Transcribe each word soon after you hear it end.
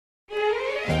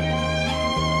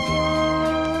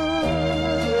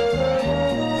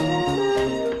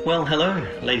Well, hello,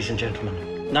 ladies and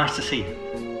gentlemen. Nice to see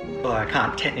you. Well, I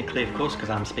can't technically, of course,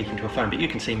 because I'm speaking to a phone, but you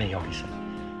can see me, obviously.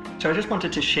 So I just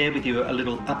wanted to share with you a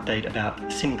little update about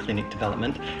SimClinic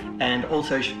development and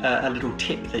also a little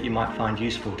tip that you might find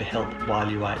useful to help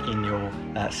while you are in your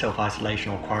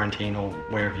self-isolation or quarantine or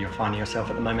wherever you're finding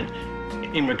yourself at the moment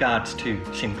in regards to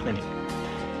SimClinic.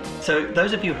 So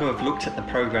those of you who have looked at the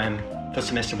program for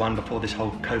Semester 1 before this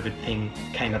whole COVID thing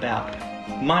came about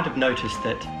might have noticed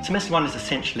that Semester 1 is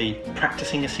essentially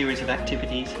practicing a series of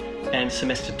activities, and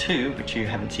Semester 2, which you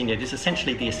haven't seen yet, is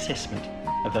essentially the assessment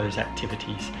of those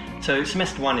activities. So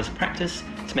Semester 1 is practice,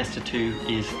 Semester 2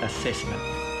 is assessment.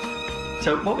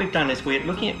 So what we've done is we're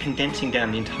looking at condensing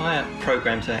down the entire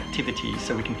program's activities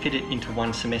so we can fit it into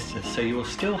one semester. So you will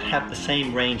still have the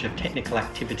same range of technical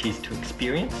activities to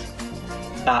experience,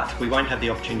 but we won't have the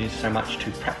opportunity so much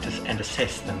to practice and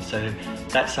assess them. So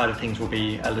that side of things will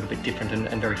be a little bit different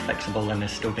and very flexible, and is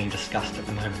still being discussed at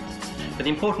the moment. But the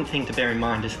important thing to bear in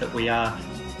mind is that we are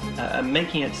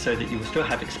making it so that you will still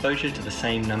have exposure to the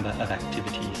same number of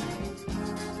activities.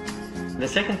 The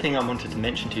second thing I wanted to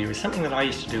mention to you is something that I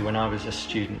used to do when I was a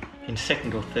student in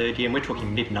second or third year, and we're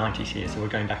talking mid-90s here, so we're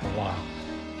going back a while.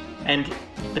 And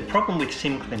the problem with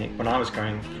SimClinic when I was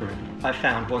going through, I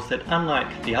found, was that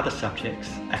unlike the other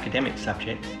subjects, academic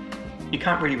subjects, you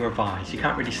can't really revise, you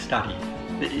can't really study.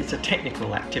 It's a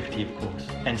technical activity, of course,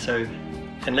 and so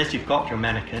unless you've got your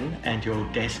mannequin and your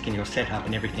desk and your setup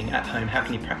and everything at home, how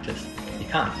can you practice? You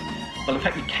can't. Well, in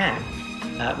fact, you can.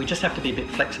 We just have to be a bit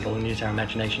flexible and use our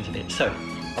imaginations a bit. So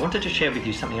I wanted to share with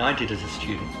you something I did as a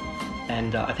student,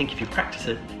 and I think if you practice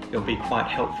it, it'll be quite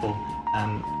helpful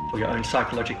for your own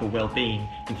psychological well-being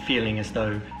in feeling as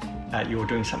though you're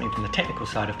doing something from the technical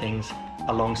side of things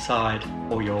alongside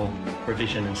all your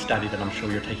revision and study that I'm sure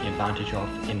you're taking advantage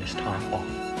of in this time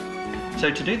off. So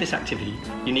to do this activity,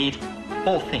 you need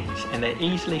 4 things, and they're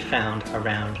easily found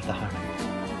around the home.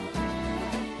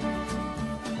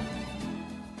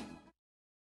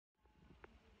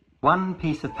 One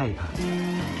piece of paper.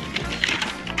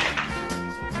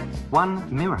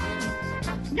 One mirror.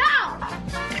 No!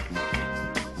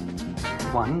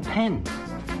 One pen.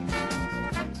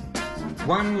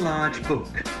 One large book.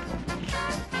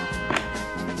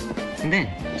 And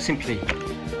then simply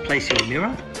place your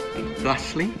mirror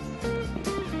thusly,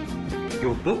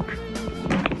 your book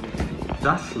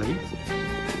thusly,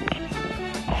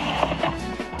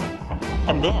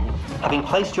 and then, having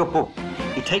placed your book,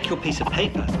 you take your piece of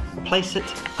paper, place it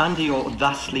under your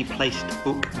thusly placed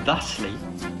book thusly,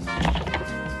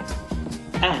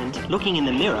 and looking in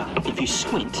the mirror, if you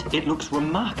squint, it looks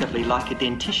remarkably like a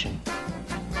dentition.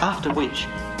 After which,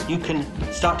 you can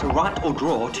start to write or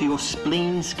draw to your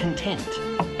spleen's content.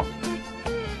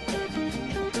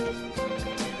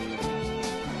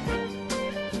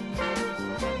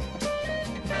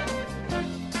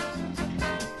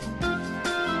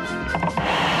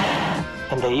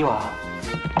 And there you are.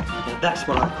 Now that's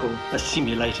what I call a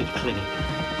simulated clinic.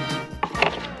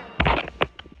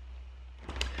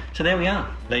 So there we are,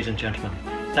 ladies and gentlemen.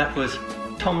 That was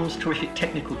Tom's terrific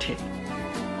technical tip.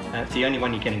 It's the only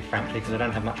one you're getting, frankly, because I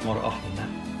don't have much more to offer than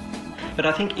that. But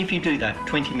I think if you do that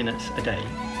 20 minutes a day,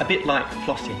 a bit like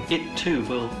flossing, it too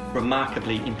will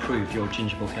remarkably improve your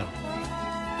gingival health.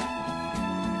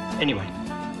 Anyway,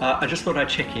 I just thought I'd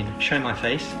check in, show my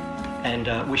face, and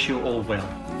wish you all well.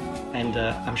 And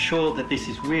I'm sure that this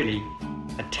is really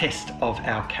a test of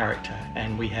our character,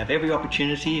 and we have every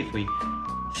opportunity, if we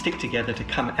stick together, to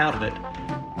come out of it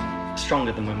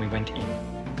stronger than when we went in.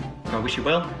 So I wish you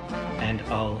well, and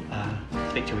I'll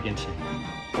speak to you again soon.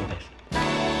 All the best.